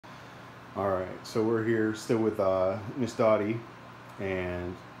Alright, so we're here still with Miss Dottie,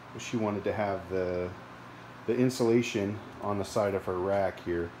 and she wanted to have the insulation on the side of her rack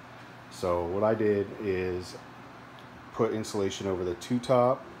here. So what I did is put insulation over the two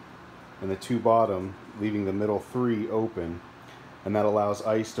top and the two bottom, leaving the middle three open, and that allows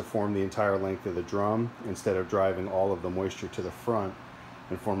ice to form the entire length of the drum instead of driving all of the moisture to the front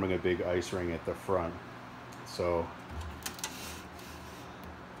and forming a big ice ring at the front. So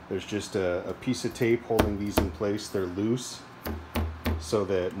there's just a piece of tape holding these in place. They're loose so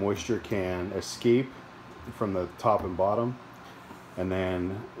that moisture can escape from the top and bottom. And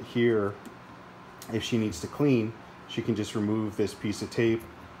then here, if she needs to clean, she can just remove this piece of tape,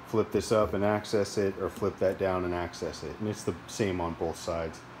 flip this up and access it, or flip that down and access it. And it's the same on both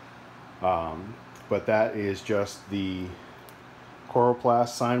sides. But that is just the Coroplast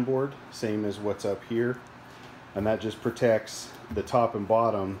signboard, same as what's up here. And that just protects the top and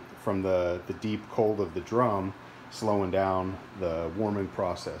bottom from the deep cold of the drum, slowing down the warming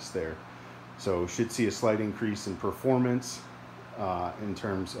process there. So should see a slight increase in performance in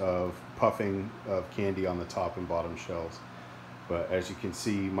terms of puffing of candy on the top and bottom shells. But as you can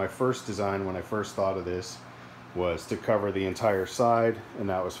see, my first design when I first thought of this was to cover the entire side, and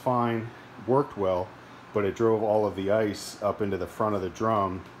that was fine, worked well, but it drove all of the ice up into the front of the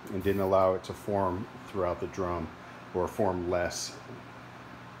drum and didn't allow it to form throughout the drum, or form less.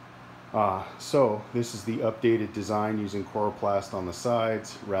 So this is the updated design using Coroplast on the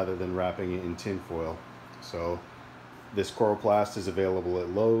sides rather than wrapping it in tin foil. So this Coroplast is available at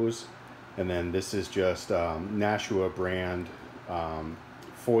Lowe's, and then this is just Nashua brand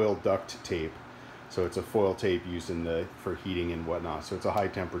foil duct tape. So it's a foil tape used for heating and whatnot. So it's a high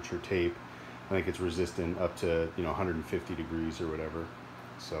temperature tape. I think it's resistant up to 150 degrees or whatever.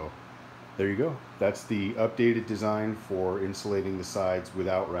 So there you go. That's the updated design for insulating the sides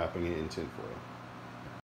without wrapping it in tin foil.